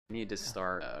Need to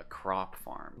start a crop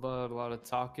farm. But a lot of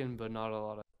talking, but not a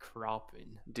lot of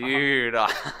cropping. Dude,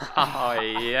 oh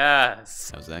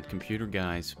yes. How's that, computer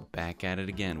guys? Back at it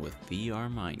again with VR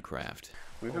Minecraft.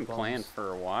 We've been playing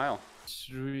for a while.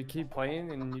 Should we keep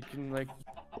playing and you can like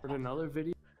put another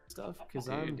video stuff? Cause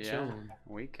I'm chilling.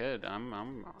 We could.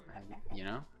 I'm you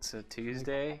know, it's a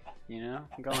Tuesday, you know,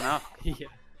 I'm going up. Yeah.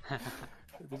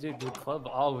 Dude, the club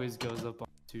always goes up on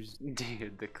Tuesday.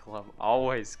 Dude, the club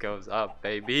always goes up,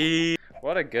 baby.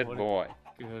 What a good boy.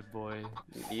 Good boy.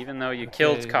 Even though you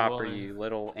killed Copper, you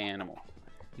little animal.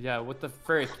 Yeah, what the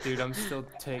frick, dude? I'm still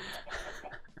ticked.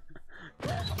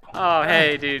 Oh,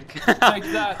 hey, dude. Take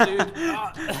that, dude.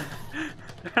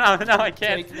 No, I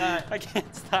can't. Take that. I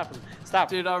can't stop him. Stop.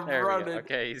 Dude, I'm running.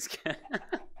 Okay, he's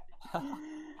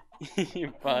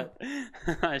but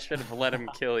I should have let him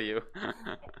kill you.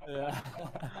 Yeah.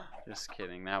 Just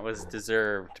kidding. That was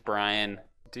deserved, Brian.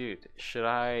 Dude, should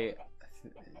I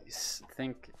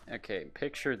think? Okay,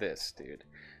 picture this, dude.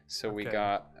 So we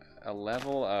got a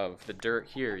level of the dirt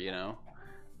here, you know,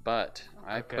 but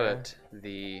I put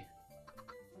the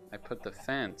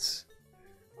fence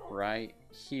right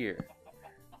here,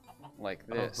 like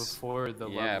this. Oh, before the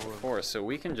level. Yeah, before, so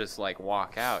we can just like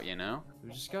walk out, you know.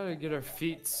 We just gotta get our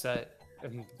feet set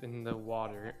in the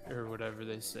water or whatever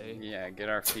they say. Yeah, get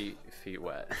our feet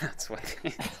wet. That's what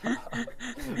they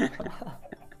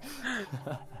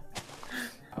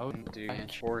do. You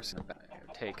force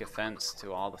take offense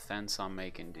to all the fence I'm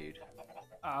making, dude.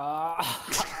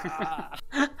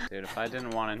 Dude, if I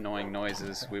didn't want annoying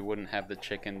noises, we wouldn't have the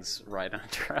chickens right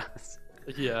under us.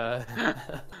 Yeah.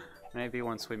 Maybe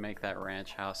once we make that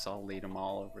ranch house, I'll lead them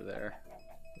all over there.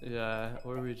 Yeah,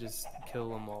 or we just kill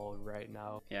them all right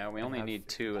now. Yeah, we only need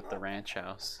 2 at the ranch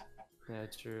house. Yeah,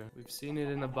 true. We've seen it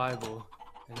in the Bible,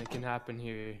 and it can happen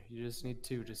here. You just need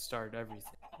 2 to start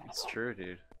everything. It's true,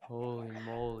 dude. Holy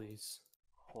molies.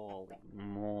 Holy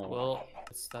moly. Well,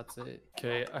 that's it.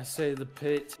 Okay, I say the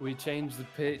pit. We change the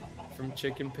pit from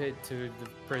chicken pit to the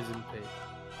prison pit.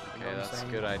 Okay, that's a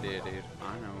good idea, dude.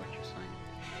 I know what you're saying.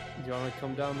 Do you want to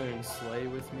come down there and slay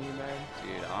with me, man?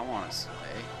 Dude, I want to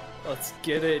slay. Let's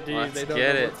get it, dude. Let's they don't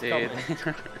get know it, what's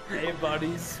dude. Hey,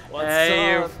 buddies. What's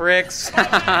hey, up? you fricks.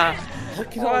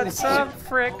 What's up,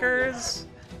 frickers?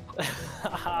 Wait.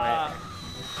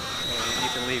 You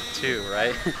can leave 2,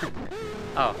 right?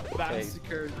 Oh, okay.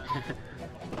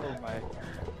 Oh my.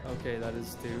 Okay, that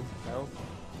is 2. No?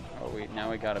 Oh,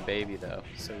 now we got a baby, though,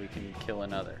 so we can kill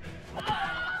another.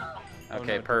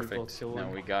 Okay, no, perfect. No,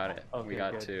 we got it. Okay, we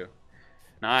got good. 2.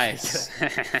 Nice.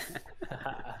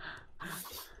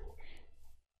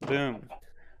 Boom.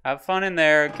 Have fun in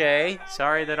there, okay?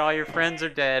 Sorry that all your friends are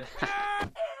dead.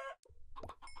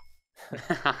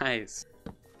 Nice.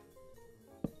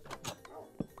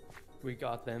 We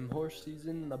got them horses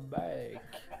in the bag.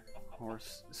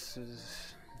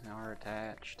 Horses are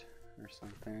attached or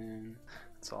something.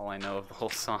 That's all I know of the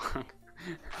whole song.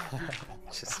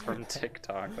 Just from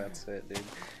TikTok, that's it, dude.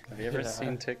 Have you ever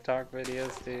seen TikTok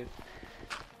videos, dude?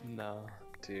 No.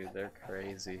 Dude, they're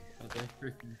crazy. Oh,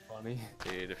 they're freaking funny.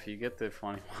 Dude, if you get the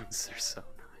funny ones, they're so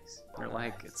nice. They're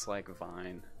like, it's like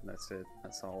Vine. That's it.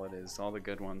 That's all it is. All the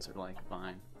good ones are like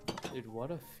Vine. Dude, what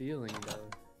a feeling,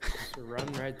 though. Just to run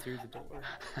right through the door.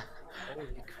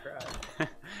 Holy crap.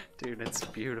 Dude, it's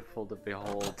beautiful to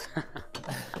behold.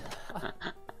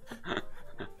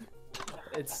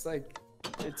 It's like,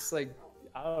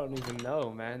 I don't even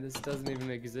know, man. This doesn't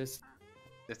even exist.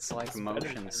 It's like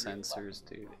motion sensors,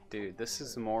 dude. Dude, this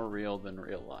is more real than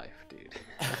real life, dude.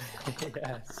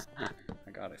 Yes.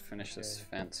 I gotta finish this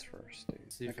fence first,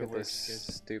 dude. See if Look it at works this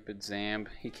good. stupid Zamb.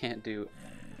 He can't do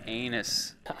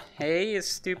anus. Hey, you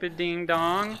stupid ding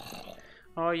dong.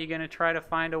 Oh, you gonna try to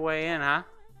find a way in, huh?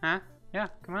 Huh? Yeah,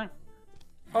 come on.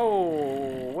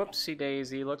 Oh, whoopsie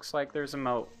daisy. Looks like there's a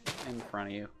moat in front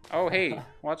of you. Oh, hey,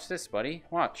 watch this, buddy.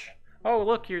 Watch. Oh,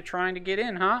 look, you're trying to get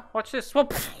in, huh? Watch this.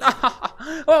 Whoop.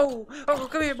 Oh,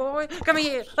 come here, boy. Come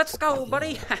here. Let's go,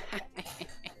 buddy.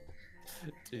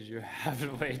 Dude, you're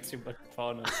having way too much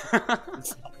fun.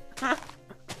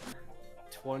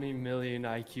 20 million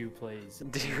IQ plays.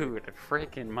 Dude,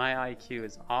 freaking my IQ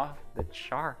is off the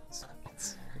charts.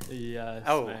 Yes,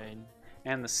 Oh. man.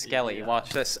 And the skelly. Yeah.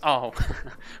 Watch this. Oh,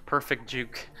 perfect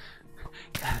juke.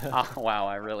 Oh, wow,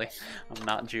 I'm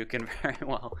not juking very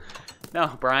well.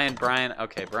 No, Brian,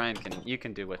 okay, Brian, you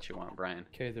can do what you want, Brian.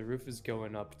 Okay, the roof is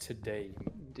going up today.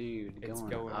 Dude, It's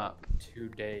going up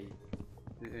today.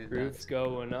 Dude, Roof's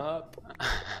going up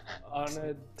on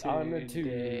a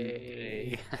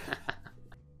Tuesday.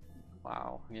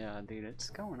 Wow, yeah, dude, it's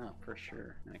going up for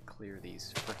sure. I'm gonna clear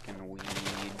these frickin'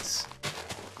 weeds.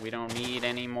 We don't need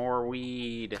any more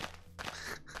weed.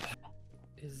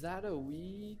 Is that a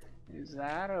weed? Is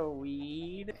that a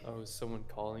weed? Oh, is someone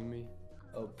calling me?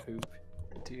 Oh, poop.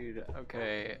 Dude,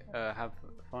 okay, have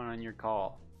fun on your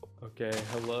call. Okay,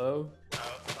 hello?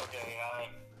 Okay, hi.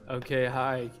 Okay,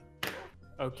 hi.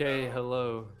 Okay,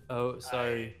 hello. Oh,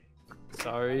 sorry.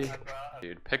 Sorry.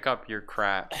 Dude, pick up your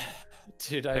crap.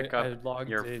 Dude, Pick I up logged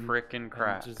your in frickin'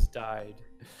 crap. and just died.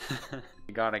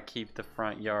 You gotta keep the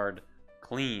front yard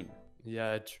clean.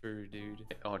 Yeah, true, dude.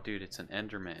 Oh, dude, it's an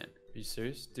Enderman. Are you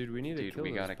serious? Dude, we need to Dude, kill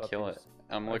we those gotta kill it. puppies.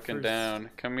 I'm Our looking first- down.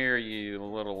 Come here, you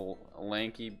little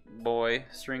lanky boy,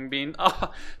 string bean.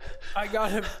 Oh, I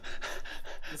got him.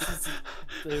 This is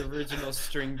the original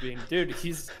string bean. Dude,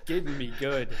 he's getting me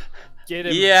good. Get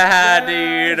him. yeah,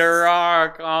 Yes! dude,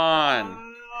 rock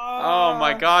on. Oh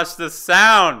my gosh, the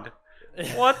sound.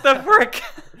 What the frick?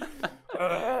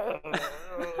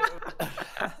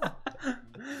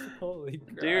 Holy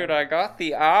crap. Dude, I got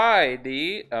the eye,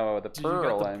 dude. Oh, the Dude, you got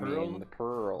pearl, the I mean, pearl? the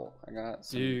pearl. I got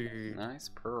some Dude. nice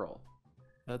pearl.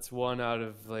 That's one out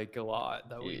of like a lot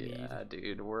that we need. Yeah,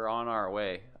 dude, we're on our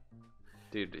way.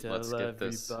 Dude, Tell let's get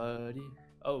this. everybody.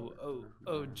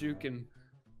 Oh, juke him.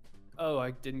 Oh,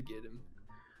 I didn't get him.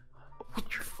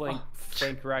 Flank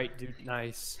right, dude.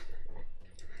 Nice.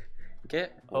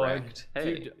 Get Oh, wrecked. Hey.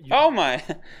 dude, you- Oh my.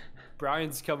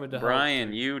 Brian's coming to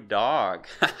Brian, you dog.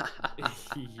 help.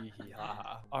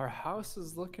 Yeah. Our house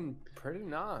is looking pretty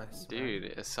nice, man. Dude,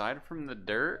 aside from the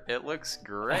dirt, it looks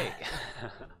great.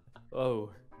 Oh,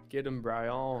 get him,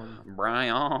 Brian.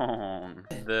 Brian.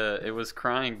 It was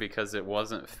crying because it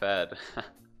wasn't fed.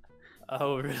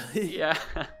 Oh, really? Yeah.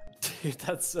 Dude,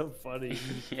 that's so funny.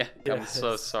 Yeah, I'm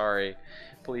so Yes. sorry.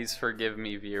 Please forgive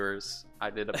me, viewers. I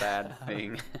did a bad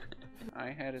thing. I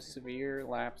had a severe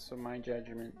lapse of my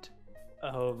judgment.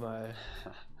 Oh my.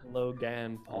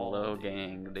 Logan Paul. Hello,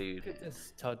 gang, dude. Look at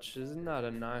this touch. Isn't that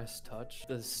a nice touch?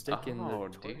 The stick in the Oh,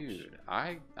 torch. dude,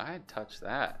 I touched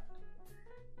that.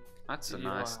 That's a You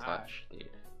don't nice have- touch, dude.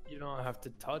 You don't have to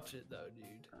touch it though,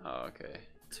 dude. Oh, okay.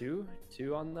 Two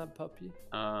on that puppy.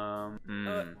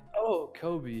 Hmm. Oh,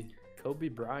 Kobe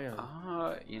Bryant.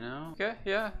 You know. Okay,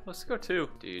 yeah, let's go too.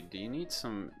 Dude, do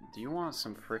you want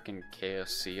some freaking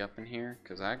KFC up in here?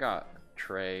 Cause I got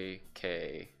Trey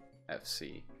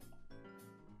KFC.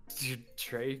 Dude,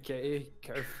 Trey K,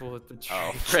 careful with the tray.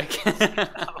 Oh, frick.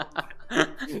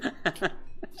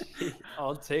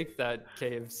 I'll take that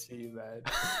KFC, man.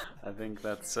 I think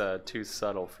that's too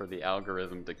subtle for the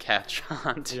algorithm to catch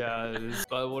on to. Yeah, it is.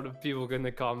 But what if people in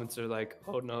the comments are like,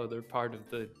 "Oh no, they're part of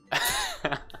the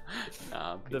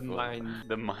Nah, the people- mine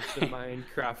the mine, the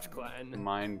Minecraft clan."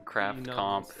 Minecraft You know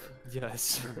comp. this.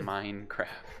 Yes. Minecraft.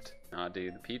 Nah,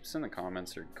 dude, the peeps in the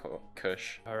comments are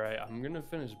kush. All right, I'm gonna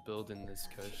finish building this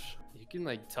kush. You can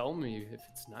like tell me if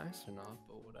it's nice or not,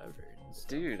 but whatever. and stuff.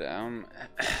 Dude,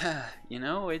 you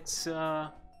know, it's yeah.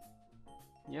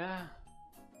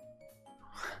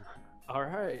 All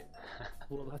right.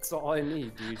 Well, that's all I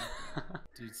need, dude.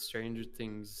 Dude, Stranger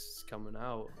Things is coming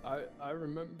out. I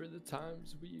remember the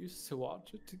times we used to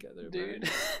watch it together, Dude.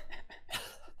 man.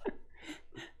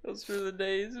 Those were the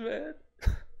days, man.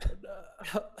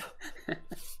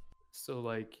 So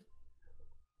like,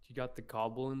 you got the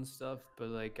cobble and stuff, but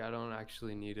like I don't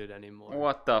actually need it anymore.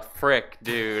 What the frick,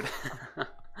 dude?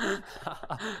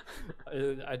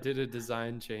 I did a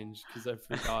design change because I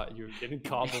forgot you were getting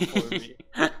cobble for me.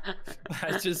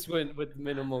 I just went with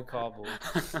minimal cobble.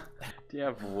 Do you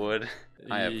have wood?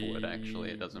 I have wood, actually.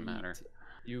 It doesn't matter.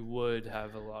 You would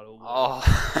have a lot of wood. Oh.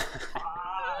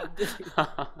 Ah,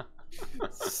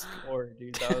 dude. Score,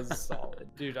 dude. That was solid.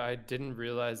 Dude, I didn't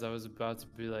realize I was about to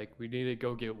be like, we need to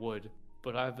go get wood.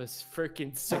 But I have a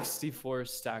freaking 64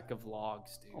 stack of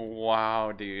logs, dude.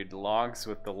 Wow, dude. Logs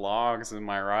with the logs, am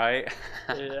I right?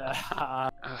 Yeah.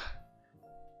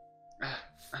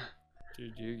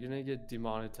 Dude, you're gonna get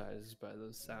demonetized by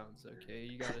those sounds, okay?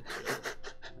 You gotta chill.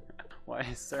 Why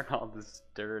is there all this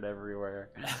dirt everywhere?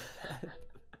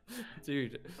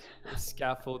 Dude,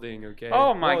 scaffolding, okay?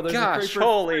 Oh my Whoa, there's a gosh, creeper.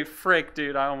 holy frick,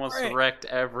 dude. I almost Frick. wrecked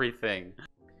everything.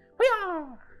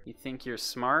 Wheeow! You think you're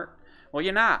smart? Well,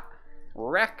 you're not.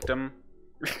 Wrecked them.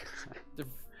 The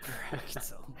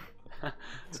rectum.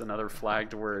 It's another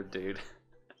flagged word, dude.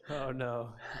 Oh no.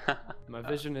 My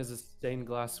vision is a stained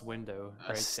glass window.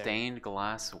 A stained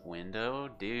glass window?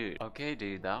 Dude. Okay,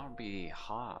 dude, that would be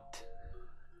hot.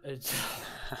 Dude,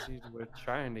 we're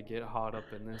trying to get hot up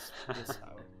in this house.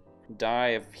 Die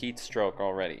of heat stroke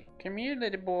already. Come here,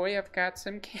 little boy, I've got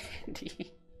some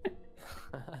candy.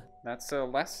 That's a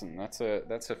lesson. That's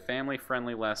a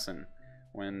family-friendly lesson.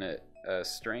 When a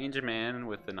strange man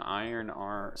with an iron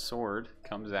sword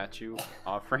comes at you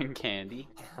offering candy,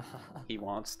 he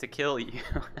wants to kill you.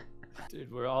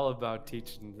 Dude, we're all about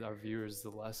teaching our viewers the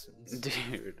lessons.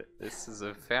 Dude, this is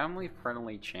a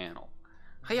family-friendly channel.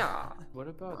 Hiya! What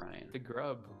about Brian. the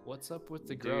grub? What's up with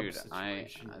the grub Dude,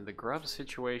 situation? the grub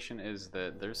situation is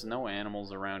that there's no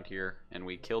animals around here, and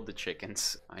we killed the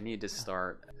chickens. I need to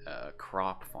start a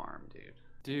crop farm, dude.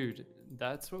 Dude,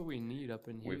 that's what we need up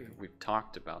in here. We've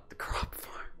talked about the crop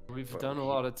farm. We've done a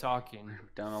lot of talking.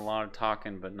 We've done a lot of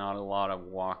talking, but not a lot of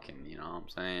walking, you know what I'm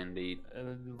saying, dude?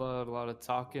 And a lot of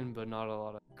talking, but not a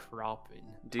lot of cropping.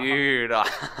 Dude,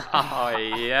 oh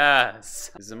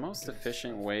yes. Is the most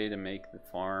efficient way to make the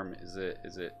farm, is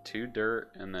it 2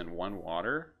 dirt and then 1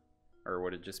 water? Or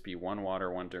would it just be 1 water,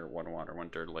 1 dirt, 1 water, 1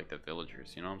 dirt like the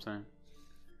villagers, you know what I'm saying?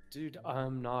 Dude,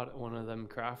 I'm not one of them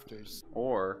crafters.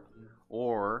 Or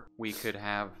we could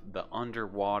have the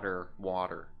underwater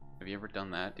water. Have you ever done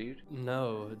that, dude?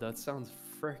 No, that sounds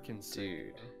frickin' sick.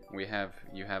 Dude, you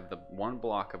have the 1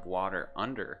 block of water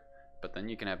under, but then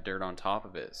you can have dirt on top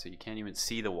of it, so you can't even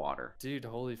see the water. Dude,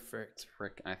 holy frick. It's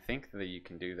I think that you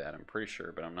can do that. I'm pretty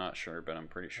sure, but I'm not sure, but I'm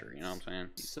pretty sure. You know what I'm saying?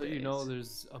 These So you know days.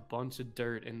 there's a bunch of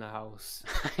dirt in the house.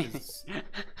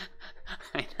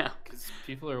 I know. Because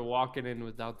people are walking in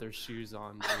without their shoes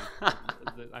on.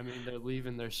 I mean, they're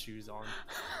leaving their shoes on.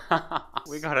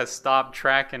 We gotta stop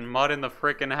tracking mud in the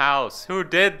frickin' house. Who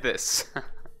did this?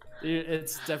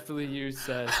 It's definitely you,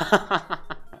 Seth.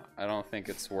 I don't think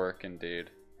it's working, dude.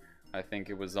 I think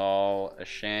it was all a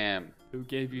sham. Who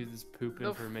gave you this poop The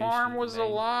information? farm was a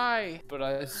man? lie. But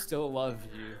I still love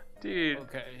you. Dude,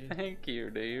 Okay. thank you,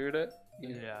 dude.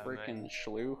 You Yeah, freaking man.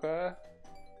 shluha.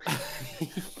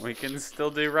 We can still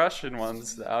do Russian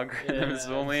ones. The algorithm is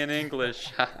Yeah. only in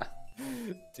English.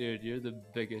 Dude, you're the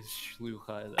biggest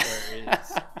shlucha there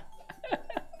is.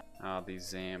 Oh,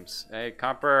 these Zams. Hey,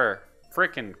 Copper.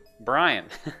 Frickin' Brian.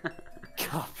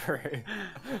 Copper.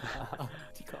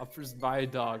 Copper's my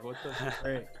dog. What the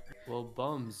frick? Well,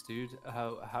 bums, dude.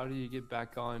 How do you get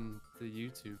back on the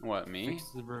YouTube? What, me? Fix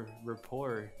the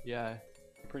rapport. Yeah.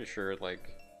 I'm pretty sure, like,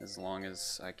 as long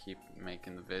as I keep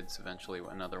making the vids, eventually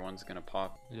another one's gonna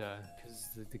pop. Yeah, because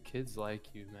the kids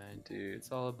like you, man. Dude.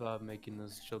 It's all about making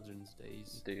those children's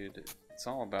days. Dude, it's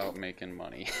all about making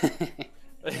money.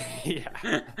 Yeah.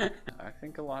 I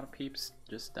think a lot of peeps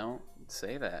just don't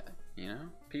say that, you know?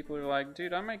 People are like,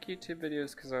 dude, I make YouTube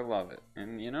videos because I love it.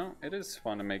 And, you know, it is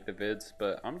fun to make the vids,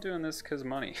 but I'm doing this because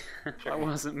money. If I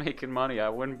wasn't making money, I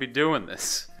wouldn't be doing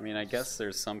this. I mean, I guess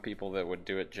there's some people that would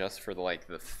do it just for, like,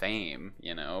 the fame,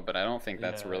 you know? But I don't think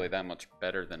that's really that much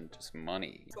better than just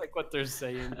money. It's like what they're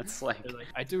saying. It's like, They're like,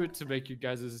 I do it to make you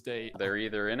guys' day. they're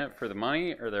either in it for the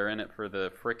money or they're in it for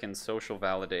the frickin' social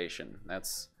validation.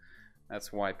 That's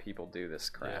why people do this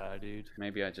crap. Yeah, dude.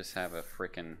 Maybe I just have a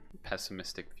freaking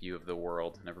pessimistic view of the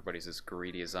world and everybody's as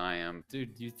greedy as I am.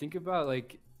 Dude, you think about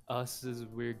like us as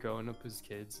we're growing up as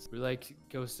kids. We like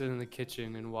go sit in the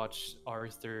kitchen and watch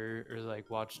Arthur or like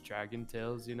watch Dragon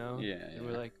Tales, you know? Yeah, And yeah.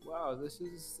 we're like, wow, this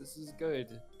is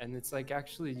good. And it's like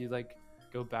actually you like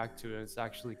go back to it and it's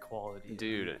actually quality.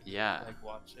 Dude, yeah. Like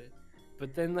watch it.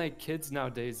 But then like kids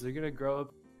nowadays, they're gonna grow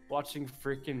up watching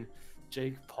freaking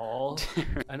Jake Paul.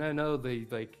 And I know they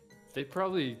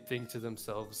probably think to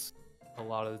themselves a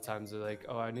lot of the times, they're like,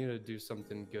 oh, I need to do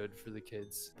something good for the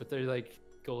kids, but their like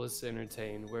goal is to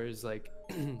entertain. Whereas like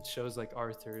shows like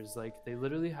Arthur is like they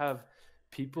literally have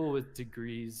people with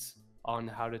degrees on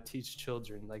how to teach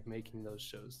children, like making those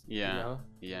shows. Yeah, you know?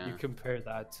 yeah. You compare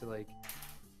that to like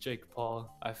Jake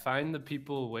Paul. I find the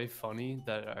people way funny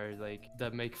that are like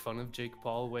that make fun of Jake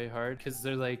Paul way hard, because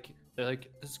they're like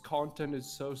this content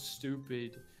is so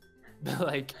stupid.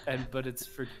 But it's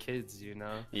for kids, you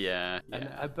know? Yeah, And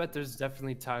yeah. I bet there's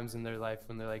definitely times in their life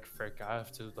when they're like, frick, I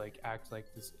have to like act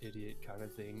like this idiot kind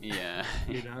of thing. Yeah.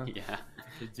 You know? Yeah.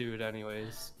 To do it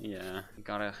anyways. Yeah. You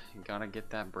gotta get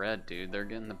that bread, dude. They're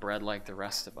getting the bread like the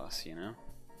rest of us, you know?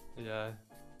 Yeah.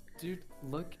 Dude,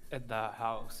 look at that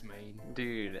house, man.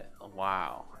 Dude,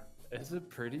 wow. Is it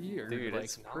pretty or Dude, like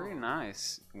it's no? pretty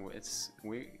nice.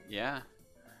 Yeah.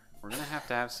 We're gonna have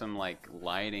to have some like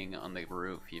lighting on the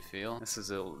roof, you feel? This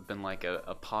has been like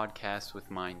a podcast with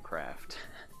Minecraft.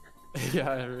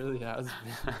 Yeah, it really has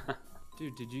been.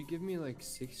 Dude, did you give me like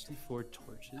 64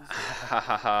 torches?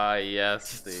 Hahaha,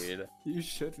 yes, dude. You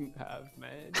shouldn't have,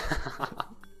 man.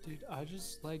 Dude, I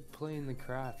just like playing the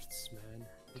crafts, man.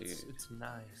 It's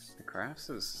nice. The crafts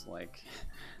is like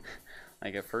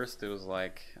at first it was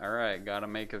like, alright, gotta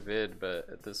make a vid, but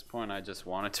at this point I just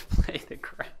wanted to play the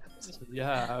crafts.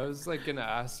 Yeah, I was like gonna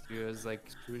ask you, I was like,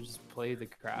 should we just play the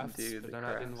crafts? Dude, but the then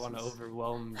I didn't want to crafts is-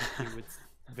 overwhelm you with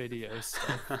video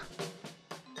stuff.